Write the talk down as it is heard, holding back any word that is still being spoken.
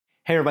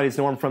Hey everybody, it's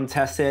Norm from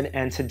Tested,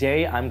 and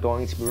today I'm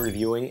going to be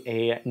reviewing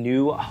a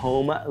new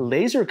home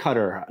laser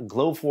cutter.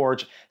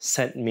 Glowforge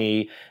sent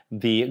me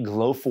the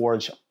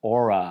Glowforge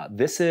Aura.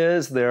 This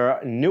is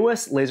their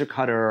newest laser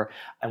cutter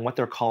and what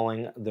they're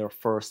calling their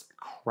first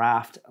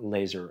craft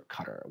laser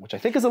cutter, which I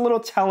think is a little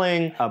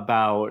telling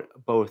about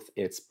both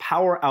its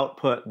power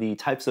output, the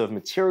types of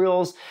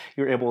materials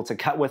you're able to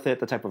cut with it,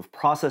 the type of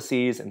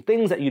processes and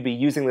things that you'd be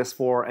using this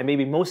for, and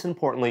maybe most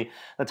importantly,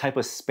 the type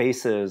of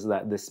spaces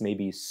that this may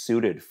be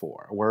suited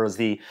for. Whereas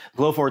the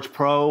Glowforge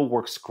Pro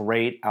works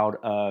great out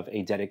of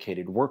a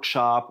dedicated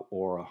workshop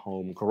or a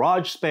home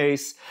garage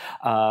space,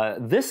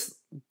 this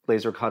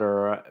laser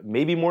cutter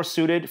may be more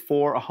suited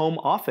for a home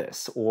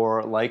office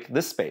or like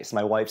this space,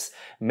 my wife's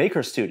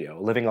maker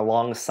studio, living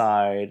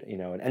alongside,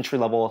 an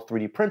entry-level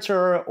 3D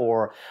printer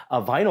or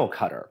a vinyl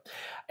cutter.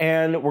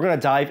 And we're going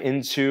to dive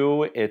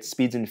into its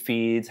speeds and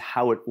feeds,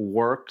 how it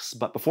works.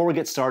 But before we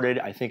get started,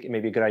 I think it may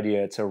be a good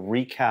idea to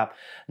recap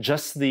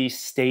just the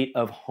state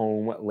of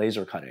home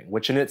laser cutting,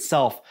 which in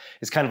itself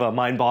is kind of a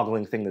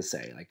mind-boggling thing to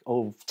say.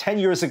 10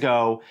 years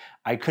ago,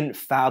 I couldn't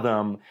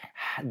fathom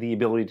the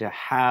ability to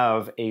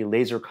have a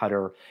laser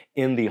cutter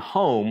in the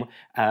home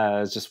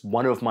as just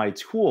one of my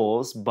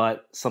tools,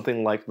 but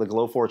something like the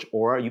Glowforge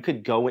Aura, you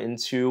could go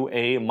into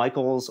a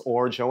Michael's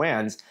or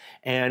Joann's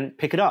and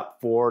pick it up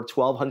for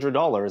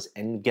 $1,200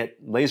 and get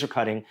laser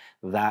cutting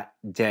that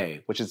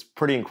day, which is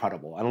pretty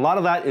incredible. And a lot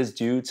of that is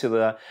due to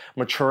the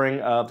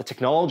maturing of the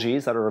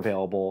technologies that are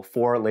available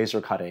for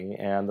laser cutting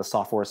and the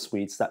software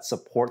suites that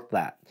support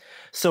that.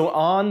 So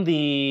on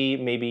the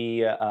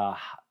maybe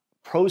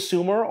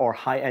prosumer or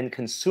high-end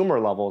consumer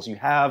levels, you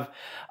have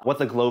what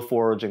the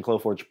Glowforge and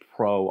Glowforge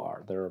Pro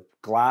are. They're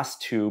glass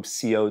tube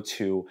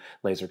CO2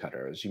 laser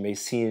cutters. You may have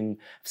seen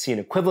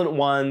equivalent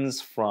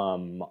ones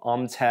from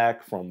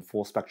Omtech, from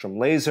Full Spectrum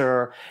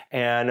Laser,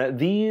 and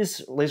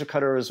these laser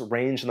cutters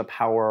range in the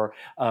power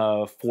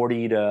of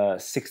 40 to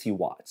 60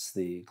 watts.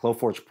 The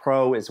Glowforge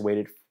Pro is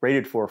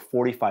rated for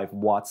 45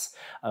 watts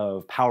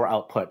of power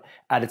output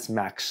at its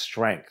max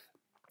strength.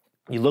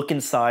 You look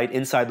inside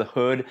the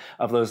hood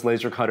of those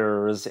laser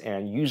cutters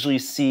and usually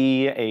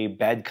see a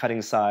bed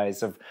cutting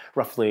size of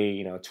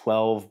roughly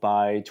 12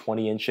 by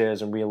 20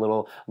 inches and maybe a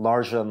little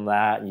larger than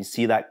that. And you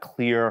see that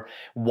clear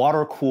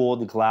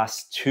water-cooled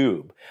glass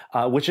tube,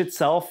 which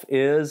itself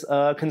is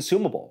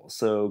consumable.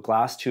 So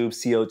glass tube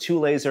CO2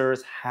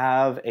 lasers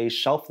have a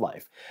shelf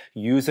life.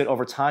 Use it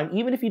over time.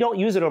 Even if you don't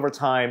use it over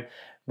time,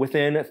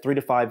 within 3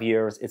 to 5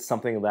 years, it's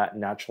something that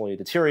naturally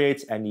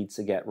deteriorates and needs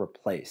to get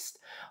replaced.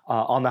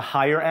 On the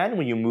higher end,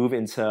 when you move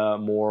into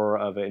more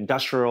of an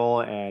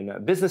industrial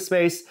and business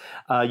space,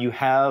 you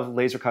have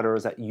laser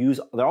cutters that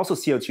they're also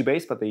CO2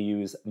 based, but they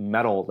use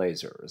metal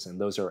lasers. And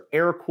those are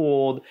air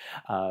cooled.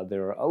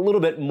 They're a little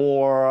bit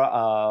more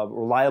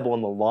reliable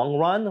in the long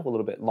run, a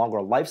little bit longer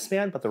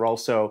lifespan, but they're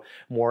also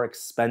more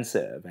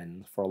expensive.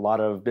 And for a lot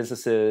of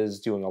businesses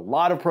doing a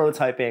lot of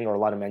prototyping or a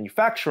lot of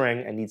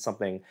manufacturing and need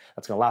something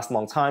that's going to last a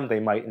long time,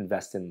 they might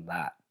invest in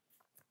that.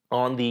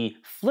 On the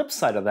flip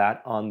side of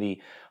that, on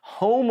the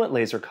home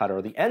laser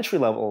cutter, the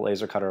entry-level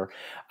laser cutter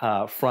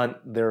front,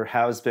 there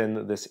has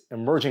been this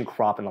emerging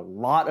crop in a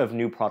lot of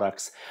new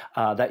products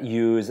that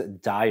use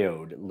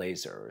diode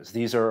lasers.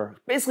 These are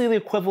basically the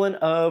equivalent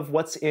of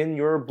what's in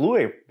your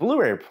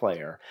Blu-ray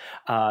player.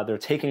 They're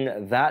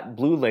taking that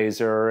blue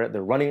laser,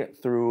 they're running it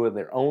through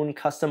their own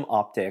custom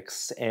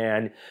optics,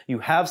 and you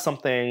have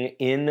something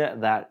in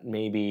that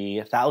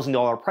maybe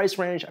 $1,000 price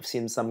range. I've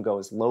seen some go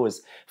as low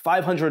as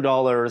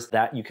 $500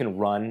 that you can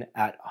run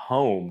at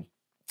home.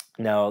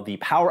 Now, the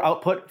power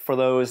output for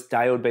those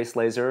diode-based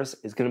lasers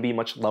is going to be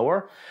much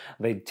lower.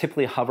 They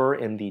typically hover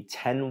in the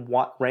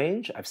 10-watt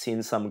range. I've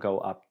seen some go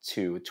up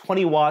to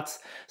 20 watts.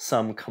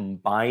 Some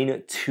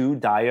combine two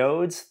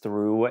diodes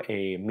through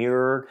a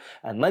mirror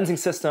and lensing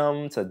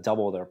system to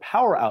double their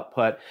power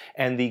output.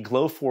 And the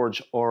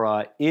Glowforge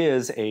Aura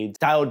is a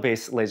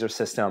diode-based laser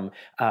system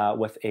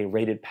with a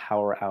rated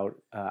power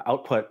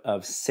output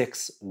of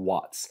 6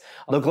 watts.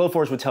 Although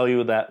Glowforge would tell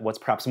you that what's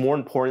perhaps more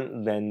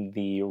important than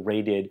the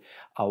rated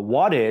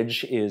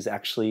wattage is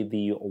actually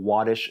the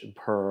wattage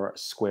per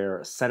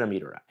square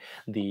centimeter.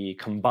 The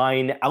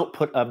combined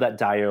output of that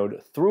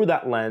diode through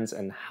that lens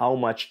and how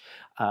much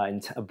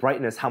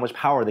brightness, how much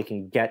power they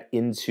can get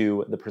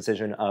into the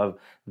precision of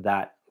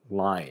that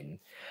line.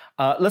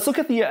 Let's look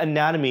at the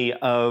anatomy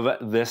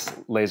of this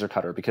laser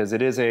cutter because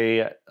it is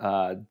a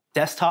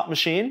desktop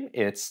machine.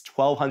 It's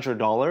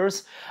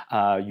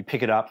 $1,200. You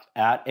pick it up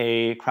at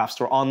a craft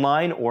store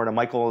online or at a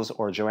Michael's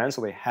or a Joann's,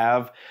 so they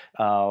have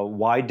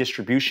wide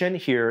distribution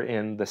here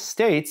in the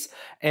States,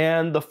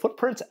 and the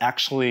footprint's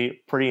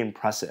actually pretty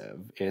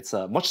impressive. It's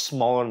much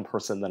smaller in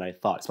person than I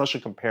thought,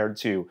 especially compared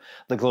to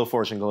the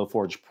Glowforge and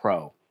Glowforge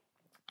Pro.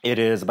 It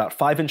is about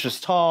 5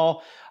 inches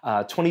tall,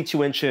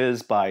 22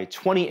 inches by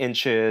 20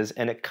 inches,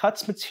 and it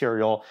cuts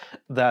material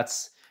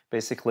that's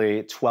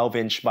basically 12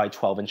 inch by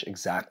 12 inch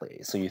exactly.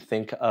 So you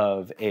think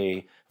of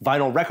a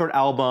vinyl record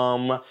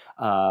album.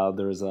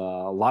 There's a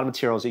lot of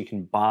materials that you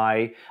can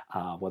buy,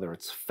 whether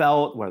it's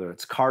felt, whether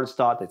it's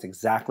cardstock, that's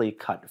exactly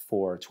cut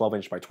for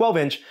 12-inch by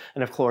 12-inch.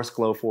 And of course,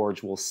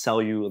 Glowforge will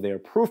sell you their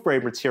proof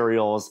grade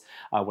materials,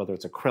 whether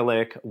it's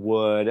acrylic,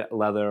 wood,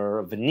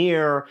 leather,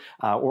 veneer,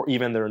 or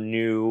even their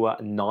new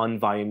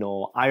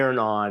non-vinyl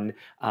iron-on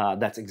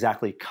that's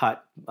exactly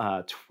cut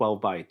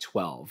 12 by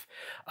 12.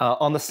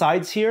 On the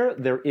sides here,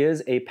 there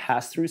is a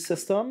pass-through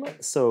system,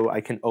 so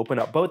I can open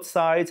up both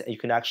sides and you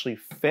can actually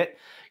fit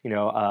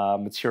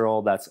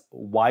material that's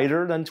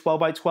wider than 12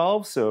 by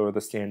 12. So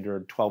the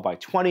standard 12 by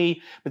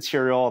 20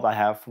 material that I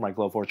have for my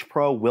Glowforge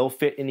Pro will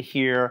fit in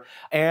here.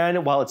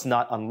 And while it's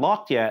not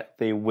unlocked yet,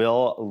 they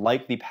will,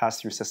 like the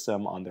pass-through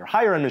system on their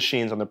higher end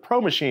machines, on the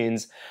Pro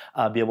machines,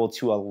 be able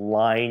to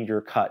align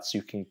your cut. So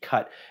you can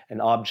cut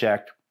an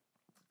object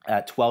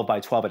at 12 by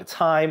 12 at a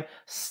time,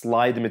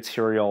 slide the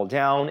material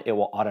down, it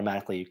will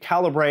automatically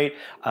calibrate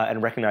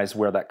and recognize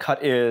where that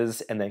cut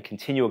is, and then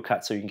continue a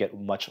cut so you can get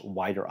much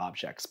wider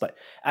objects. But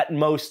at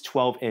most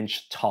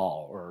 12-inch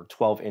tall or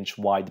 12-inch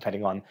wide,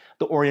 depending on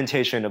the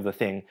orientation of the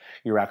thing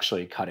you're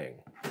actually cutting.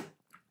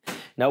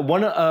 Now,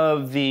 one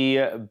of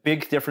the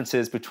big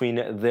differences between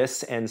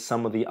this and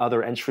some of the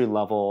other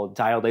entry-level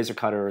diode laser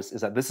cutters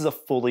is that this is a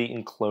fully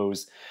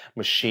enclosed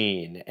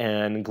machine,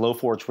 and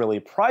Glowforge really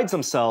prides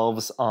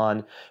themselves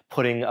on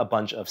putting a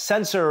bunch of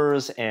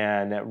sensors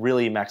and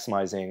really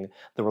maximizing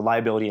the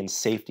reliability and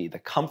safety, the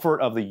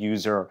comfort of the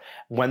user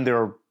when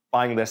they're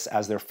buying this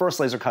as their first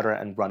laser cutter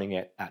and running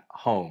it at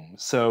home.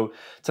 So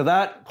to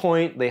that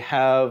point, they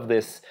have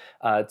this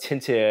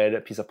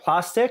tinted piece of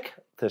plastic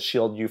to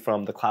shield you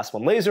from the class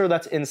 1 laser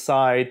that's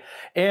inside,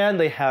 and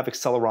they have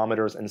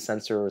accelerometers and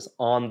sensors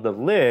on the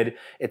lid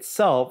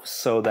itself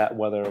so that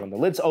whether when the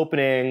lid's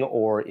opening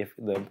or if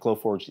the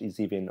Glowforge is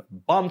even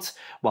bumped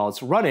while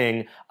it's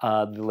running,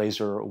 the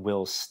laser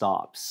will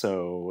stop.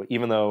 So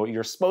even though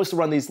you're supposed to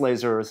run these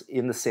lasers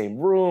in the same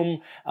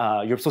room,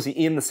 you're supposed to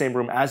be in the same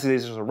room as the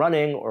lasers are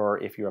running, or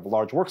if you have a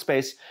large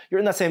workspace, you're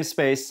in that same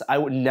space. I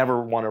would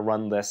never want to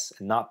run this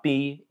and not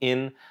be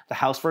in the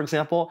house, for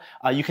example.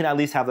 You can at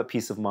least have the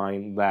peace of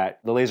mind that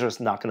the laser is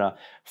not going to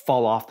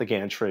fall off the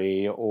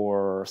gantry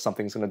or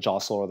something's going to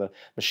jostle or the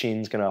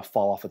machine's going to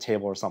fall off the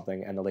table or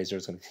something and the laser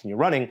is going to continue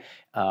running.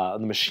 The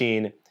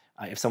machine,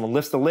 if someone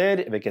lifts the lid,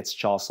 if it gets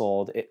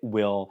jostled, it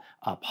will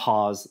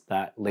pause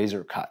that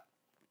laser cut.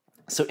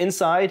 So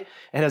inside,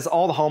 it has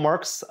all the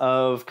hallmarks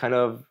of kind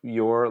of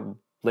your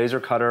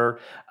laser cutter,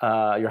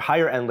 your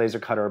higher end laser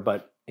cutter,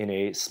 but in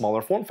a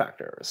smaller form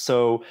factor.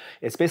 So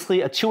it's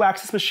basically a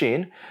 2-axis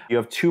machine. You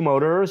have 2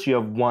 motors. You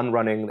have one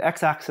running the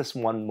x-axis,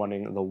 one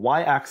running the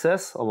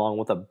y-axis, along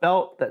with a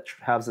belt that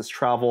has this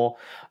travel.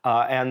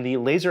 And the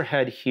laser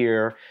head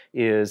here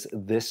is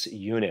this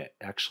unit.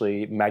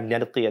 Actually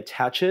magnetically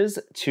attaches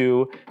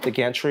to the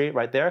gantry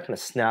right there, kind of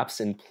snaps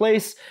in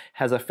place,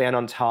 has a fan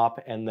on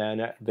top, and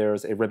then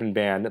there's a ribbon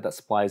band that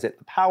supplies it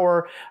the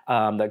power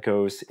that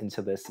goes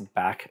into this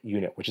back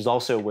unit, which is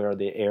also where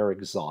the air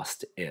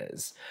exhaust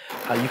is.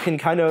 You can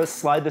kind of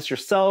slide this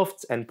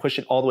yourself and push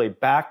it all the way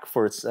back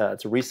for its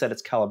to reset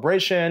its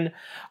calibration.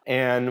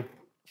 And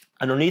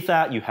underneath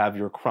that, you have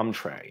your crumb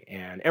tray.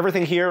 And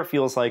everything here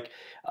feels like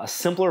a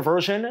simpler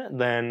version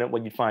than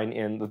what you'd find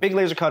in the big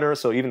laser cutter.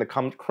 So even the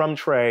crumb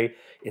tray,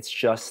 it's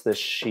just this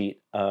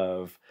sheet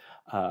of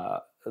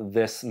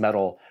this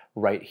metal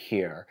right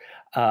here.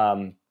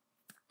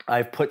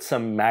 I've put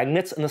some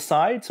magnets on the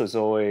side, so it's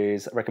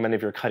always recommended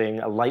if you're cutting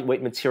a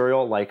lightweight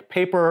material like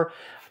paper,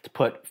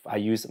 I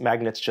use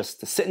magnets just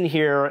to sit in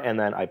here, and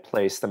then I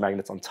place the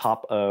magnets on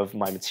top of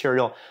my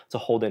material to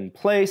hold it in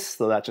place.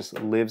 So that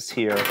just lives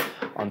here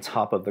on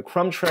top of the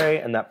crumb tray,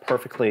 and that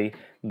perfectly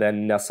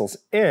then nestles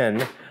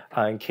in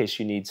case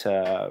you need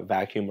to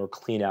vacuum or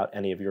clean out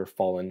any of your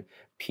fallen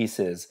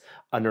pieces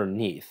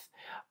underneath.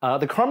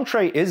 The crumb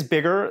tray is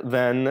bigger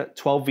than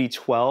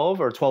 12v12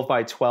 or 12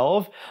 by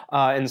 12,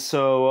 and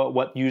so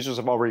what users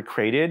have already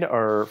created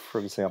are, for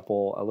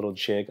example, a little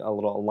jig, a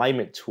little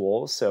alignment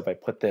tool. So if I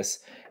put this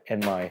in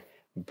my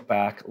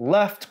back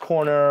left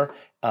corner,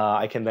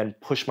 I can then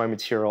push my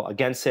material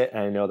against it,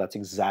 and I know that's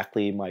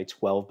exactly my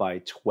 12 by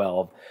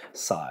 12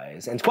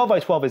 size. And 12 by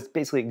 12 is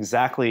basically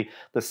exactly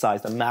the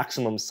size, the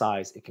maximum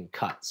size it can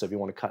cut. So if you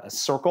want to cut a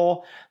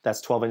circle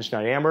that's 12-inch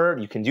diameter,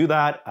 you can do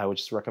that. I would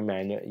just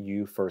recommend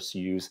you first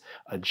use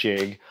a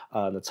jig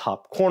in the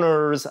top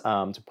corners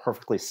to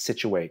perfectly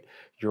situate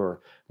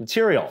your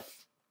material.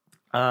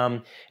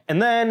 And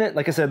then,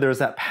 like I said, there's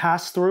that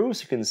pass-through,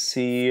 so you can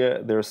see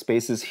there are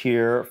spaces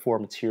here for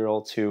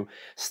material to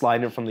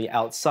slide in from the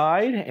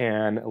outside,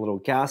 and a little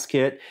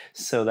gasket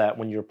so that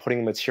when you're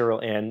putting material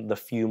in, the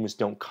fumes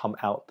don't come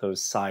out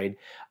those side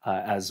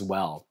as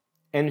well.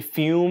 And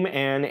fume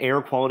and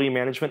air quality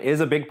management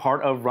is a big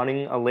part of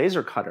running a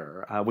laser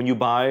cutter. When you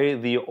buy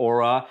the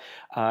Aura,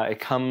 it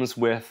comes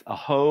with a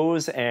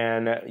hose,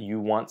 and you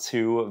want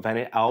to vent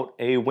it out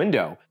a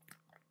window.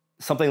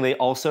 Something they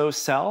also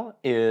sell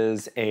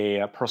is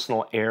a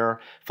personal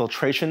air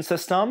filtration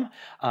system.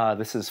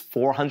 This is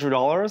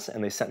 $400,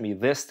 and they sent me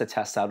this to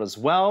test out as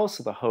well.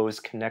 So the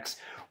hose connects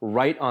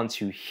right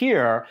onto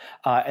here.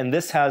 And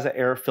this has an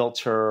air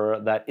filter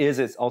that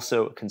it's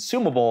also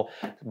consumable,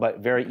 but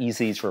very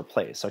easy to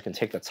replace. So I can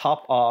take the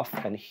top off,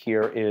 and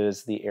here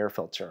is the air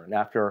filter. And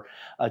after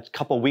a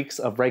couple weeks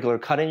of regular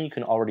cutting, you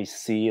can already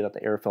see that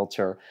the air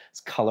filter's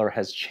color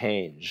has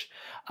changed.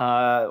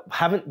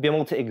 Haven't been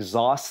able to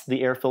exhaust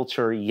the air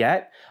filter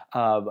yet,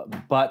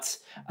 but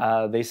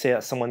they say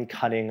that someone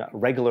cutting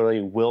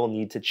regularly will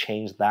need to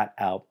change that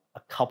out a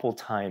couple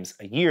times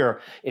a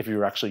year if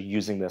you're actually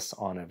using this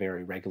on a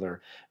very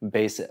regular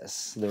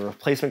basis. The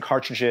replacement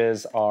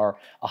cartridges are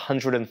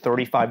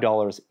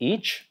 $135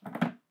 each.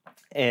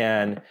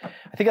 And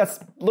I think that's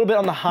a little bit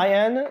on the high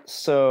end.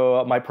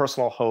 So my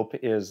personal hope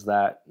is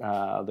that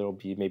there will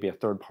be maybe a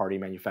third-party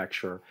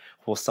manufacturer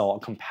who will sell a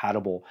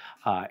compatible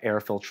air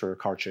filter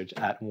cartridge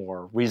at a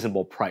more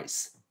reasonable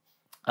price.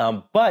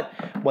 But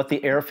what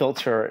the air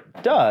filter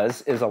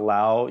does is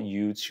allow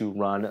you to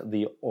run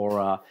the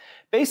Aura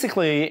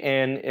basically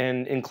in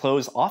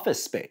enclosed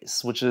office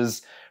space, which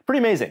is pretty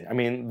amazing. I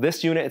mean,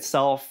 this unit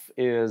itself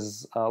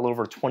is a little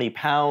over 20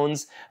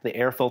 pounds. The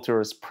air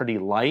filter is pretty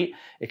light.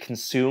 It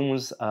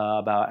consumes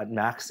about at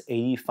max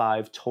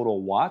 85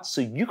 total watts.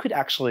 So you could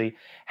actually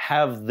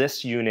have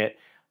this unit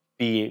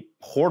be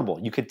portable.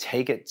 You could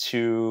take it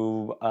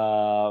to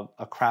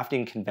a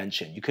crafting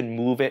convention. You can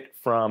move it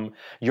from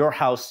your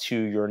house to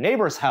your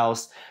neighbor's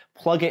house,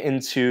 plug it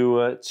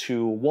into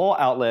wall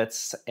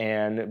outlets,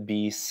 and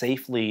be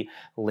safely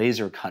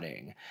laser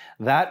cutting.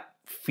 That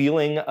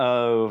feeling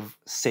of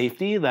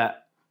safety,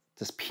 that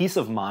this peace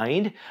of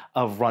mind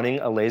of running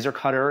a laser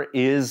cutter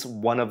is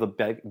one of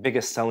the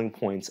biggest selling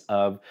points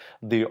of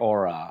the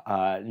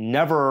Aura.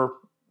 Never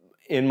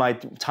in my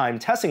time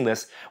testing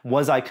this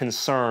was I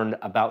concerned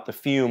about the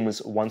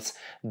fumes once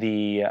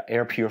the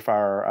air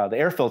purifier, the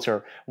air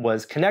filter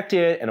was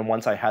connected, and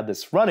once I had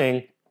this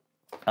running,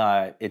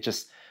 it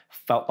just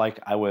felt like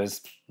I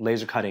was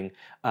laser cutting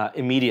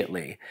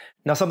immediately.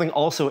 Now, something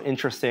also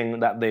interesting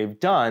that they've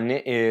done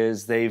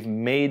is they've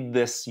made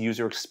this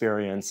user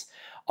experience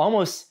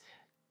almost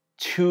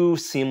too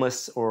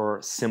seamless or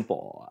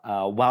simple.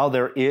 While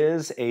there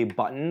is a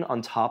button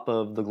on top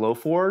of the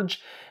Glowforge,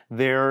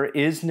 there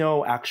is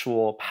no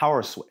actual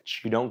power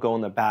switch. You don't go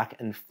in the back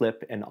and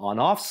flip an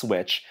on-off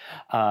switch.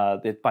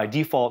 It by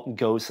default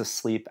goes to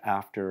sleep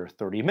after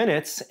 30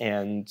 minutes,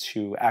 and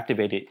to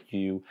activate it,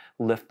 you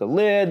lift the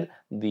lid,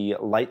 the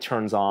light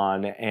turns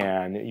on,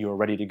 and you're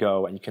ready to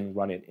go, and you can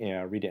run it,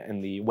 read it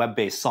in the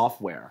web-based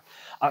software.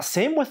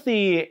 Same with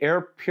the air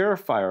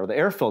purifier, the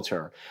air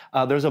filter.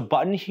 There's a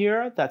button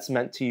here that's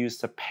meant to use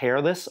to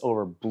pair this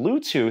over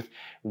Bluetooth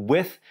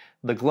with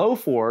the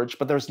Glowforge,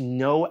 but there's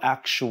no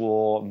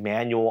actual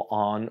manual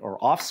on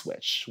or off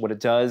switch. What it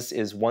does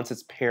is once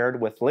it's paired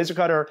with the laser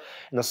cutter,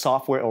 and the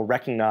software will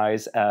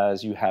recognize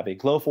as you have a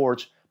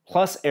Glowforge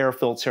plus air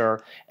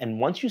filter, and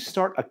once you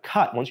start a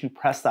cut, once you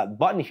press that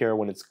button here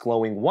when it's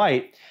glowing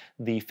white,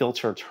 the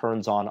filter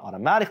turns on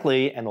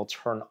automatically and will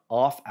turn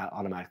off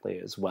automatically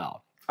as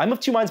well. I'm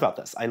of two minds about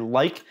this. I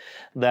like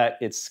that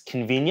it's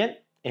convenient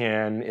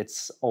and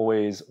it's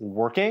always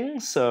working.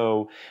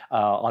 So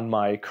on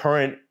my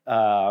current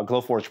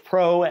Glowforge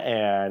Pro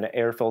and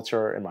air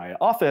filter in my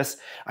office,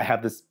 I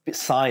have this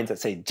signs that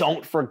say,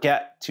 don't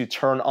forget to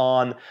turn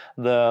on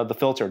the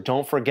filter.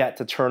 Don't forget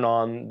to turn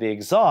on the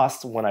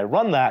exhaust when I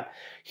run that.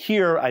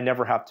 Here, I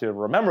never have to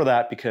remember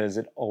that because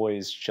it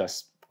always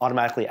just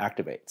automatically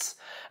activates.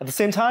 At the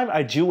same time,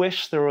 I do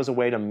wish there was a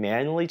way to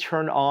manually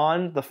turn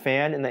on the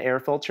fan in the air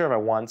filter if I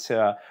want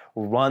to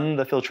run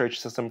the filtration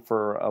system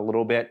for a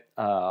little bit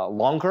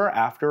longer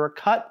after a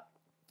cut.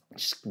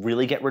 Just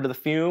really get rid of the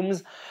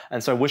fumes.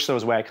 And so I wish there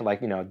was a way I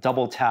could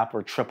double tap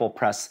or triple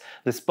press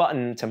this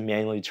button to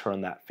manually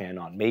turn that fan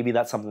on. Maybe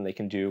that's something they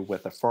can do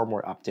with a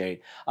firmware update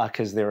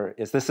because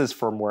this is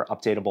firmware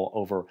updatable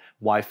over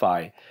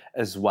Wi-Fi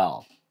as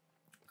well.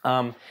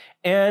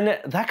 And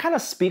that kind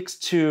of speaks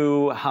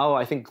to how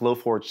I think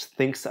Glowforge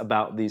thinks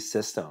about these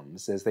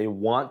systems, is they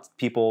want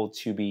people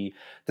to be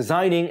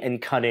designing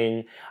and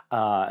cutting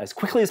as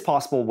quickly as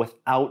possible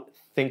without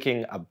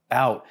thinking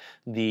about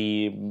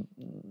the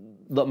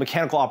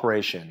mechanical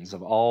operations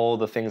of all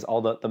the things,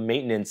 all the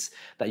maintenance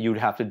that you'd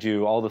have to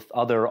do, all the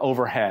other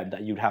overhead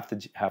that you'd have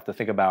to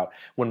think about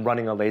when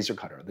running a laser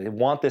cutter. They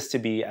want this to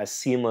be as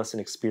seamless an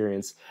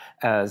experience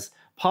as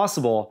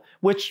possible,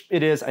 which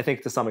it is, I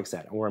think, to some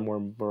extent.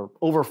 We're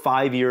over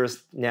 5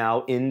 years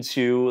now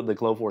into the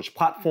Glowforge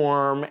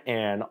platform,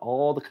 and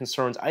all the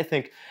concerns, I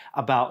think,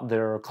 about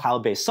their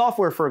cloud-based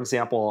software, for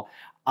example,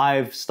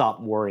 I've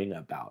stopped worrying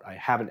about. I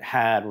haven't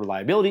had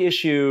reliability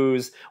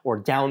issues or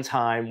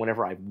downtime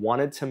whenever I've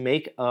wanted to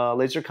make a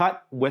laser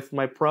cut with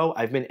my Pro.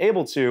 I've been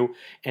able to,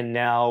 and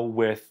now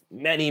with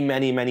many,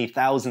 many, many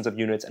thousands of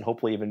units and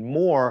hopefully even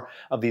more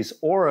of these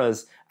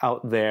Auras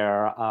out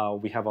there.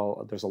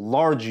 There's a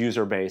large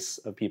user base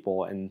of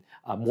people, and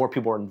more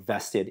people are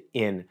invested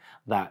in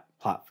that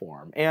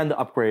platform and the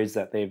upgrades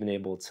that they've been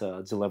able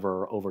to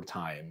deliver over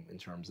time in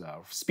terms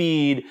of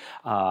speed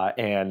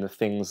and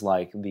things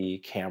like the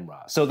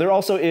camera. So there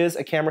also is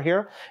a camera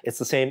here. It's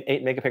the same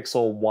 8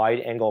 megapixel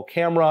wide angle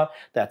camera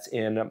that's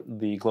in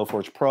the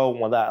Glowforge Pro.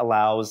 What that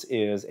allows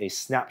is a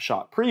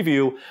snapshot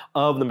preview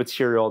of the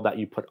material that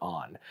you put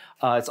on.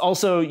 It's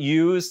also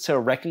used to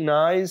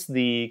recognize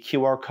the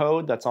QR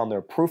code that's on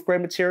their proof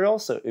grade material.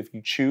 So if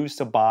you choose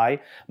to buy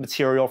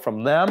material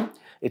from them,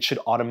 it should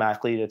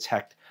automatically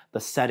detect the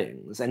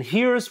settings. And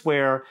here's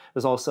where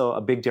there's also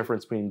a big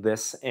difference between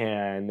this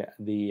and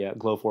the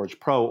Glowforge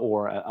Pro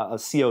or a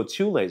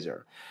CO2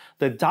 laser.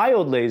 The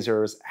diode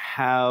lasers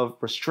have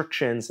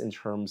restrictions in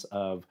terms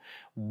of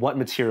what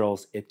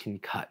materials it can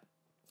cut.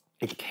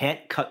 It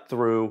can't cut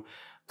through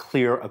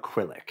clear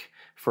acrylic,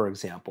 for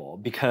example,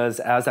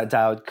 because as that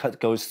diode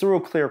goes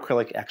through, clear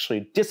acrylic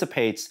actually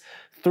dissipates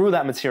through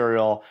that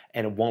material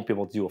and it won't be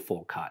able to do a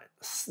full cut.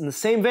 In the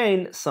same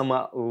vein, some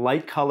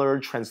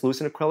light-colored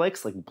translucent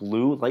acrylics, like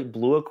light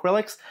blue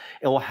acrylics,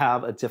 it will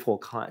have a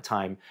difficult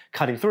time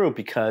cutting through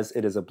because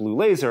it is a blue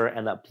laser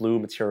and that blue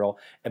material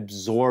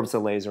absorbs the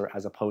laser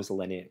as opposed to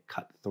letting it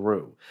cut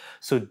through.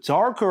 So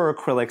darker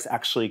acrylics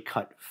actually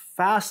cut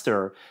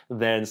faster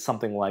than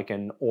something like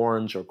an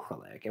orange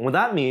acrylic. And what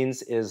that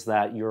means is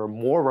that you're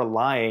more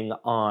relying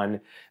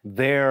on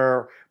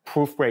their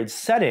proof grade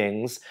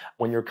settings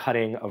when you're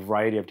cutting a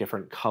variety of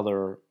different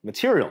color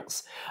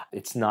materials.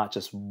 It's not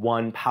just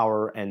one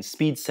power and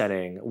speed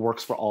setting. It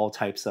works for all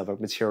types of a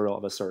material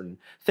of a certain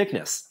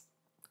thickness.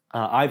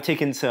 I've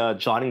taken to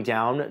jotting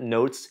down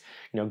notes,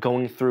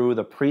 going through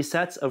the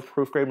presets of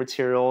proof grade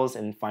materials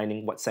and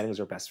finding what settings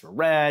are best for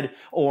red,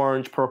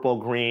 orange, purple,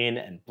 green,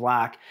 and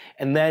black,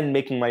 and then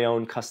making my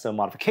own custom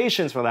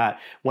modifications for that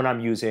when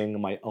I'm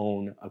using my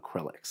own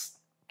acrylics.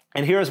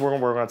 And here's where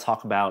we're going to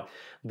talk about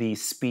the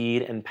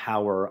speed and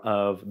power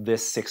of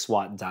this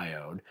 6-watt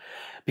diode.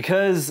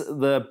 Because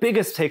the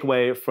biggest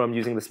takeaway from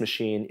using this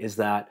machine is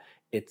that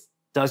it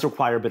does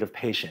require a bit of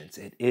patience.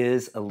 It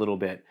is a little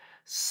bit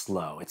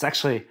slow. It's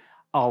actually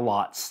a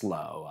lot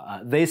slow.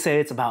 They say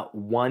it's about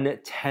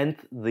 1/10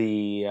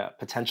 the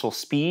potential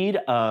speed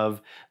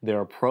of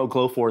their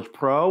Glowforge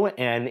Pro,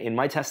 and in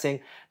my testing,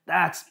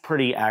 that's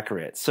pretty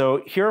accurate.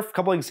 So here are a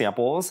couple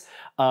examples.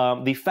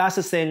 The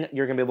fastest thing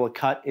you're going to be able to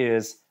cut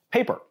is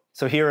paper.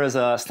 So here is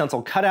a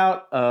stencil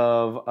cutout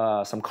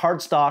of some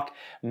cardstock.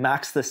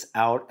 Max this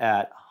out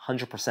at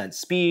 100%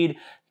 speed,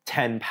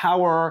 10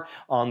 power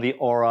on the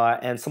Aura,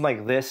 and something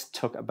like this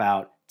took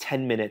about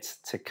 10 minutes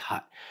to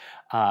cut.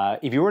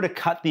 If you were to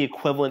cut the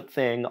equivalent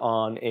thing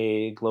on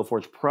a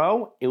Glowforge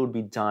Pro, it would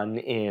be done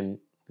in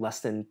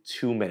less than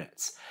 2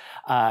 minutes.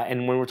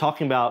 And when we're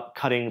talking about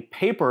cutting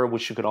paper,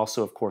 which you could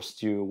also, of course,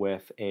 do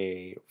with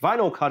a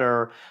vinyl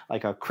cutter,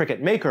 like a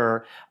Cricut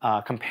Maker,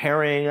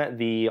 comparing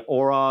the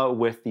Aura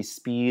with the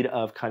speed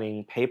of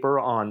cutting paper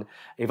on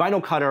a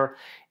vinyl cutter,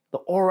 the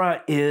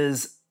Aura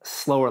is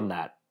slower than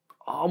that,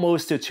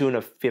 almost to the tune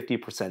of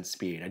 50%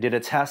 speed. I did a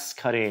test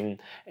cutting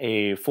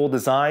a full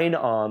design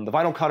on the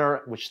vinyl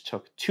cutter, which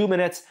took 2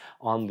 minutes.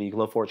 On the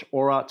Glowforge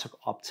Aura, it took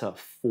up to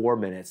 4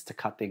 minutes to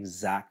cut the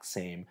exact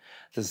same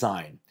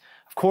design.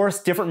 Of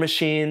course, different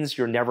machines,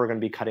 you're never going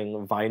to be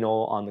cutting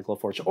vinyl on the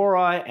Glowforge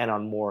Aura, and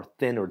on more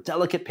thin or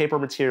delicate paper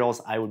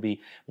materials, I would be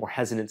more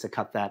hesitant to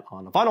cut that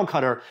on a vinyl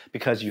cutter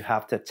because you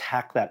have to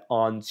tack that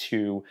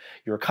onto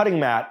your cutting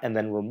mat, and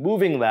then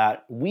removing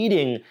that,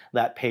 weeding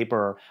that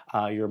paper,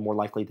 you're more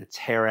likely to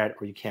tear it,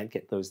 or you can't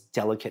get those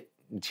delicate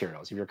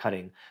materials. If you're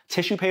cutting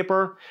tissue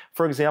paper,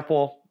 for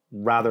example,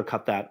 rather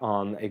cut that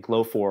on a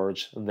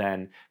Glowforge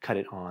than cut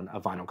it on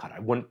a vinyl cutter. I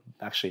wouldn't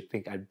actually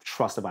think I'd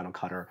trust a vinyl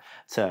cutter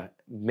to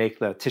make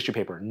the tissue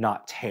paper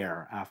not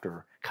tear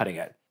after cutting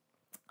it.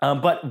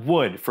 But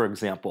wood, for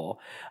example,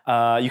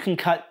 you can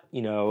cut,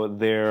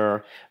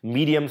 their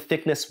medium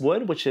thickness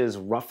wood, which is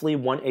roughly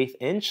 1/8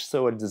 inch.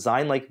 So a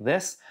design like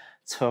this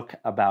took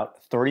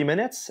about 30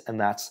 minutes, and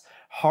that's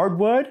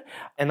hardwood,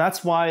 and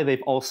that's why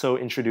they've also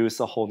introduced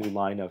a whole new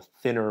line of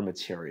thinner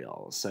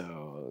materials.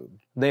 So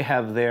they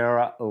have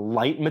their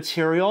light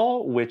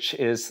material, which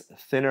is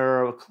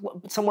thinner,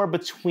 somewhere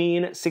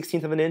between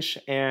 1/16 of an inch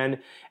and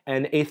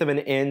 1/8 of an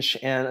inch,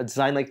 and a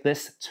design like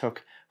this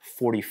took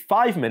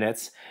 45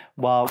 minutes,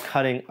 while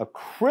cutting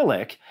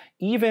acrylic,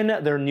 even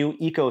their new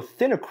Eco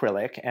Thin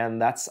acrylic,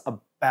 and that's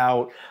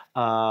about,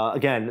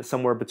 again,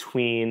 somewhere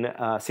between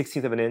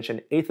 1/16 of an inch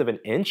and 1/8 of an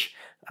inch.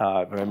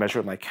 When I measure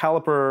with my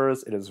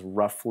calipers, it is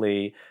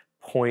roughly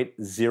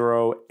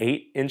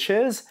 0.08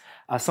 inches.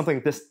 Something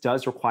like this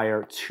does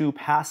require 2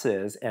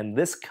 passes, and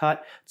this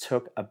cut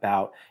took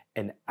about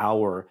an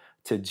hour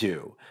to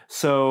do.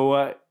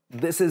 So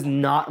this is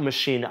not a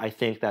machine I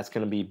think that's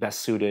going to be best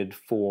suited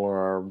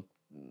for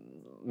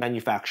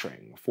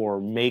manufacturing, for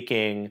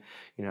making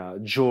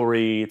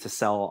jewelry to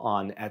sell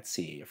on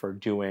Etsy, for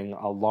doing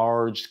a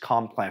large,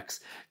 complex,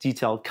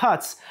 detailed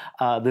cuts.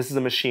 This is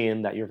a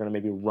machine that you're going to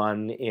maybe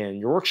run in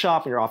your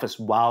workshop, in your office,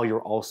 while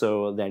you're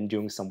also then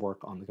doing some work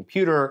on the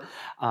computer.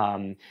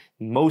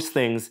 Most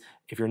things,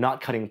 if you're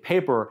not cutting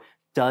paper,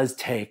 does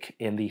take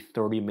in the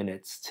 30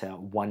 minutes to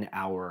 1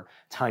 hour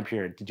time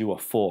period to do a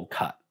full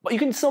cut. But you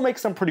can still make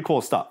some pretty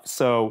cool stuff.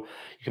 So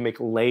you can make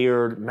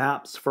layered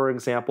maps, for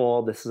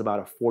example. This is about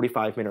a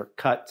 45-minute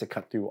cut to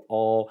cut through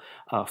all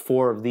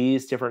 4 of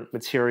these different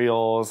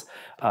materials.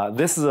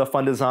 This is a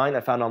fun design I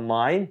found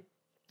online.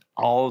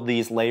 All of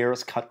these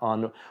layers cut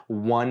on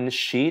one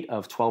sheet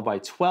of 12 by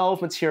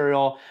 12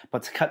 material,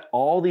 but to cut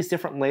all these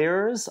different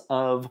layers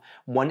of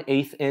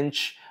 1/8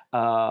 inch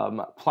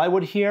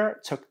plywood here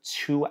took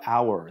 2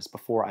 hours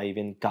before I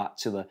even got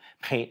to the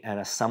paint and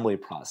assembly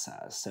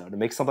process. So to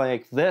make something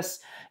like this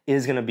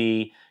is going to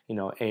be,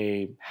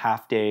 a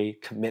half-day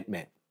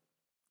commitment.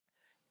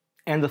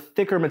 And the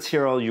thicker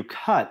material you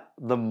cut,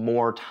 the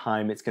more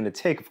time it's going to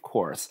take, of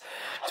course,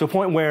 to a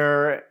point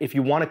where if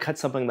you want to cut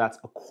something that's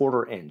a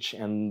 1/4 inch,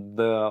 and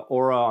the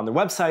Aura on their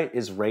website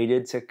is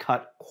rated to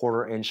cut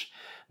 1/4 inch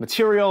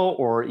material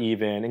or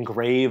even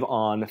engrave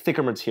on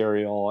thicker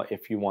material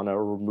if you want to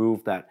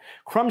remove that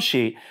crumb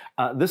sheet.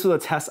 This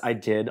was a test I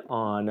did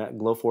on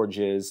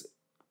Glowforge's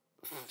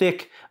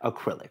thick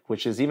acrylic,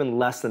 which is even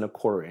less than a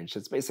 1/4 inch.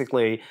 It's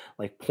basically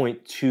like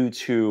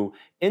 0.22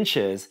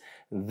 inches.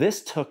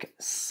 This took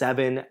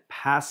 7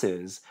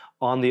 passes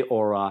on the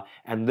Aura,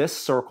 and this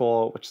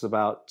circle, which is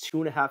about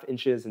 2.5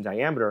 inches in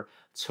diameter,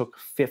 took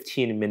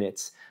 15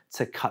 minutes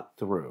to cut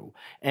through.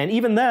 And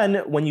even then,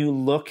 when you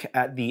look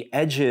at the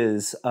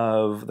edges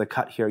of the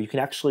cut here, you can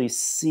actually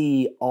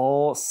see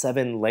all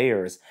 7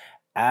 layers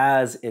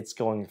as it's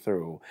going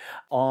through.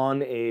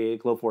 On a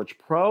Glowforge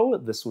Pro,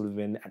 this would have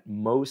been at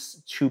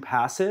most 2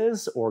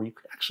 passes, or you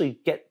could actually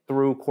get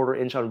through 1/4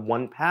 inch on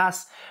 1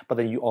 pass, but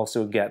then you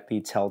also get the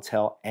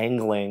telltale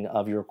angling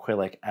of your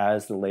acrylic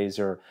as the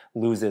laser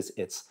loses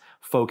its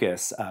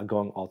focus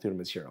going all through the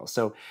material.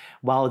 So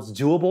while it's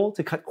doable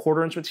to cut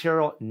 1/4 inch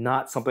material,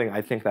 not something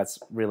I think that's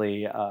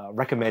really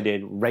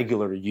recommended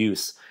regular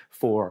use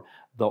for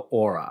the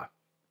Aura.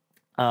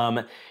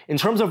 In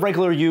terms of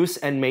regular use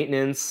and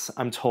maintenance,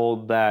 I'm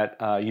told that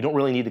you don't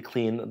really need to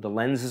clean the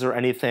lenses or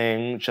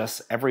anything.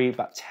 Just every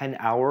about 10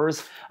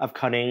 hours of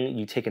cutting,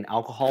 you take an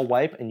alcohol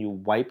wipe and you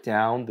wipe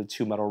down the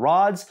 2 metal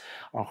rods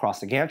across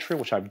the gantry,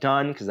 which I've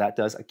done because that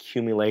does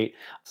accumulate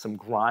some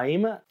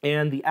grime.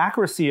 And the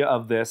accuracy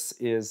of this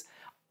is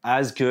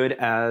as good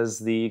as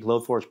the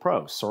Glowforge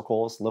Pro.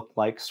 Circles look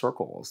like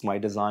circles. My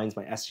designs,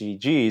 my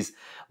SVGs,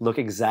 look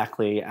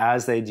exactly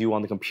as they do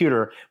on the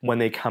computer when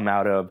they come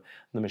out of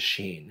the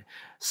machine.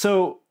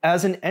 So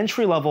as an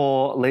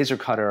entry-level laser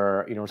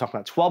cutter, we're talking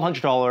about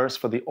 $1,200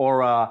 for the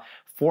Aura,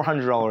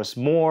 $400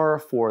 more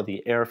for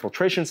the air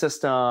filtration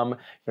system. You're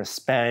going to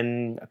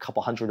spend a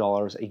couple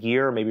 $100 a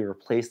year, maybe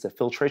replace the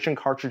filtration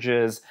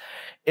cartridges.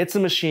 It's a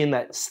machine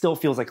that still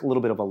feels like a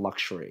little bit of a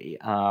luxury.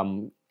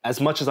 As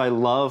much as I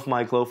love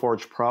my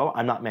Glowforge Pro,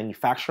 I'm not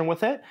manufacturing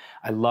with it.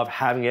 I love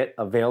having it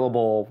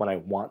available when I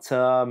want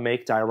to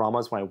make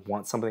dioramas, when I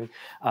want something,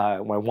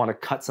 when I want to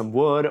cut some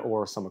wood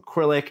or some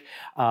acrylic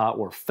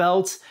or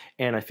felt.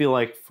 And I feel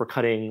like for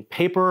cutting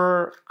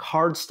paper,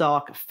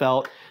 cardstock,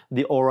 felt,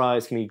 the Aura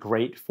is going to be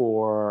great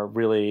for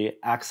really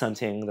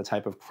accenting the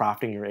type of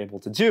crafting you're able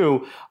to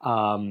do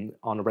on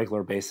a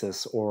regular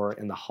basis or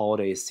in the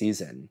holiday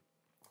season.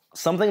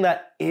 Something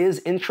that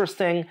is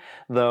interesting,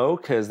 though,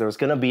 because there's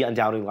going to be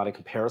undoubtedly a lot of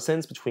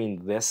comparisons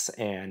between this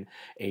and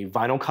a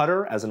vinyl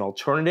cutter as an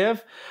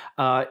alternative,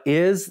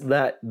 is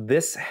that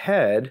this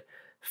head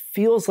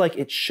feels like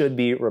it should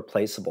be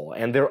replaceable.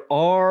 And there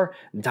are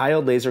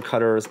diode laser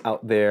cutters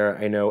out there.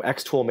 I know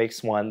Xtool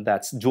makes one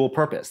that's dual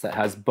purpose, that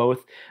has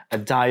both a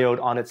diode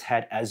on its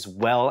head as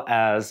well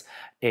as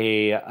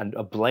a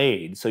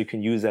blade. So you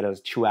can use that as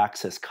a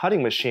 2-axis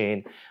cutting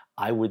machine.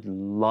 I would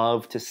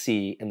love to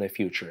see in the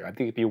future. I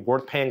think it'd be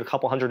worth paying a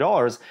couple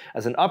 $100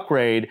 as an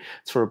upgrade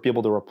to be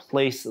able to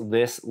replace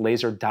this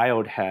laser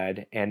diode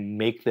head and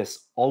make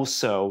this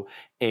also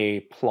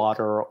a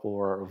plotter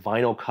or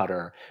vinyl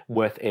cutter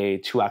with a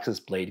 2-axis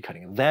blade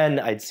cutting. Then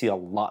I'd see a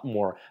lot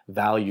more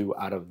value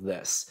out of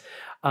this.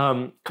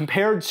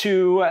 Compared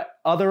to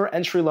other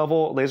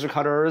entry-level laser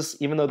cutters,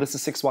 even though this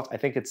is 6 watts, I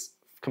think it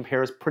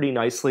compares pretty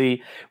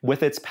nicely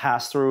with its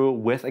pass-through,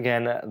 with,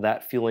 again,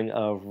 that feeling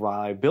of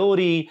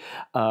reliability,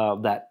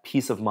 that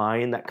peace of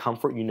mind, that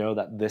comfort. You know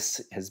that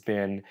this has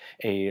been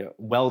a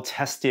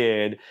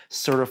well-tested,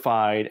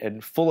 certified,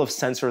 and full of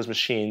sensors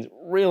machine,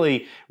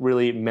 really,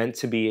 really meant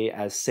to be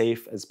as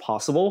safe as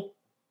possible.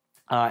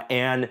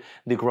 and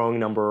the growing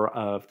number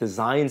of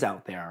designs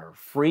out there.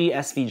 Free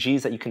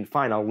SVGs that you can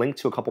find, I'll link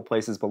to a couple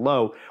places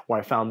below where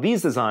I found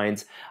these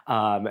designs,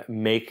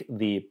 make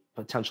the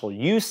potential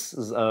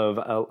uses of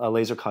a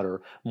laser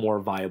cutter more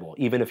viable,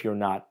 even if you're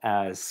not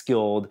as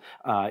skilled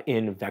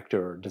in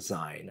vector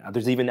design.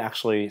 There's even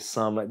actually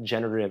some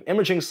generative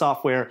imaging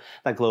software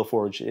that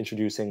Glowforge is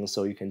introducing,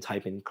 so you can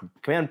type in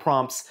command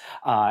prompts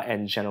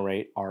and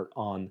generate art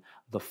on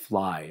the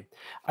fly.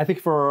 I think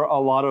for a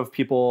lot of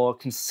people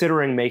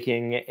considering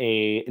making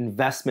a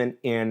investment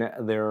in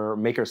their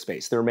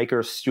makerspace, their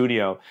maker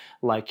studio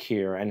like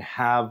here, and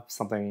have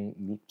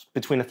something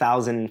between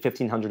 $1,000 and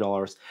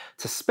 $1,500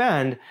 to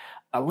spend,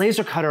 a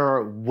laser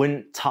cutter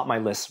wouldn't top my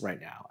list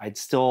right now. I'd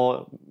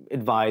still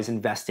advise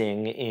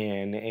investing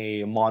in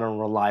a modern,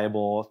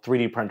 reliable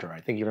 3D printer.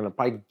 I think you're gonna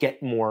probably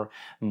get more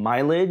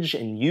mileage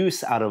and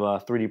use out of a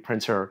 3D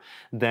printer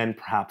than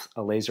perhaps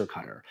a laser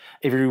cutter.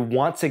 If you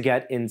want to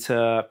get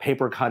into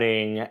paper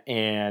cutting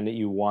and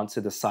you want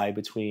to decide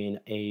between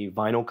a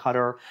vinyl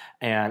cutter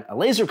and a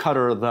laser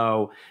cutter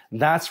though,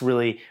 that's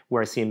really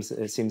where it seems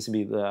to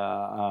be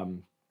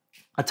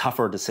a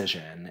tougher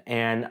decision.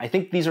 And I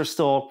think these are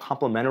still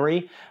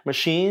complementary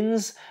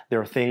machines. There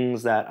are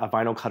things that a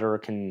vinyl cutter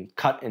can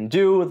cut and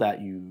do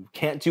that you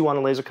can't do on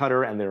a laser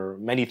cutter, and there are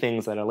many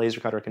things that a laser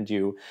cutter can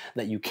do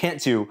that you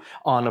can't do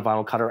on a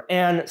vinyl cutter,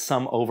 and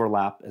some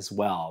overlap as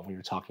well when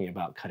you're talking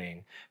about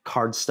cutting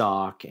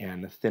cardstock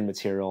and thin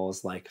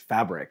materials like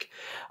fabric.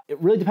 It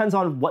really depends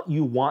on what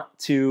you want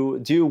to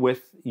do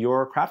with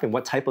your crafting,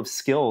 what type of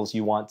skills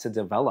you want to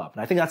develop.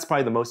 And I think that's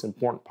probably the most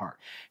important part.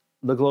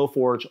 The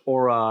Glowforge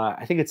Aura,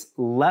 I think it's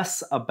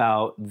less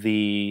about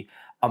the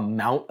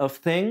amount of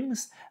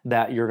things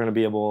that you're gonna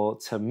be able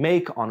to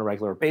make on a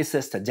regular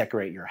basis, to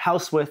decorate your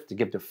house with, to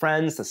give to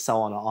friends, to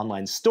sell on an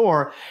online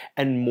store,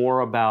 and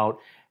more about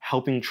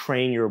helping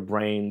train your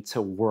brain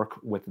to work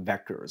with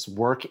vectors,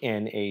 work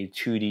in a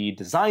 2D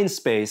design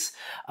space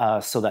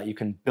so that you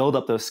can build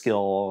up those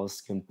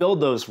skills, you can build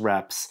those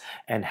reps,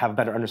 and have a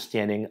better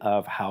understanding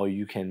of how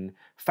you can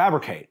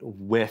fabricate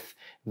with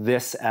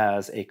this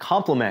as a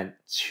complement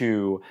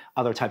to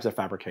other types of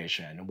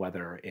fabrication,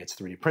 whether it's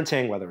 3D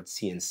printing, whether it's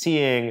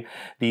CNCing.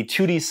 The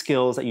 2D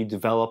skills that you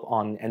develop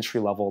on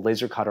entry-level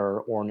laser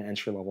cutter or an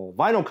entry-level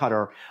vinyl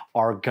cutter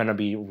are gonna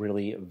be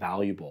really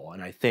valuable.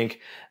 And I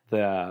think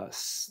the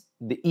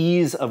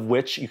ease of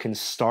which you can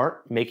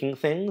start making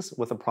things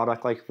with a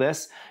product like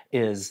this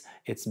is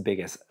its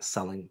biggest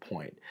selling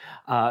point.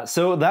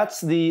 So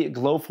that's the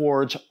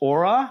Glowforge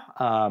Aura.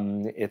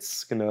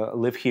 It's gonna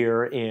live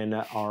here in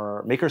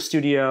our Maker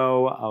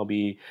Studio. I'll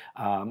be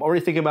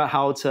already thinking about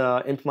how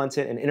to implement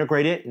it and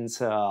integrate it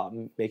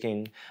into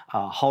making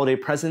holiday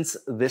presents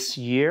this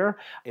year.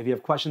 If you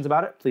have questions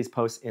about it, please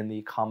post in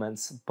the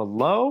comments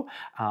below.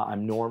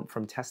 I'm Norm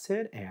from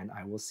Tested, and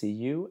I will see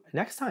you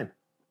next time.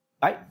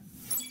 Bye.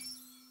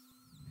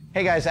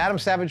 Hey guys, Adam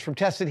Savage from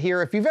Tested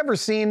here. If you've ever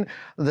seen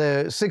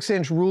the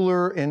 6-inch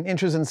ruler in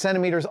inches and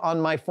centimeters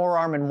on my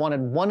forearm and wanted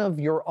one of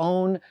your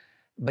own,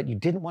 but you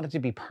didn't want it to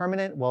be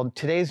permanent, well,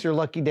 today's your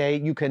lucky day.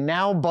 You can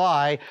now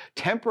buy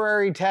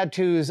temporary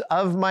tattoos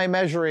of my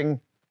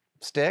measuring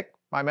stick,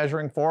 my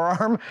measuring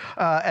forearm,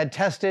 at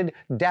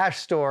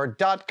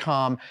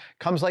tested-store.com.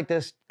 Comes like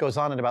this, goes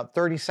on in about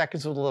 30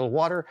 seconds with a little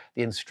water.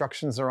 The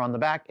instructions are on the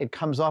back. It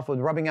comes off with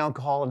rubbing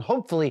alcohol, and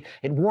hopefully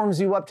it warms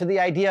you up to the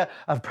idea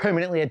of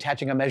permanently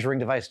attaching a measuring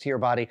device to your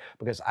body,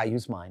 because I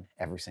use mine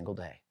every single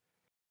day.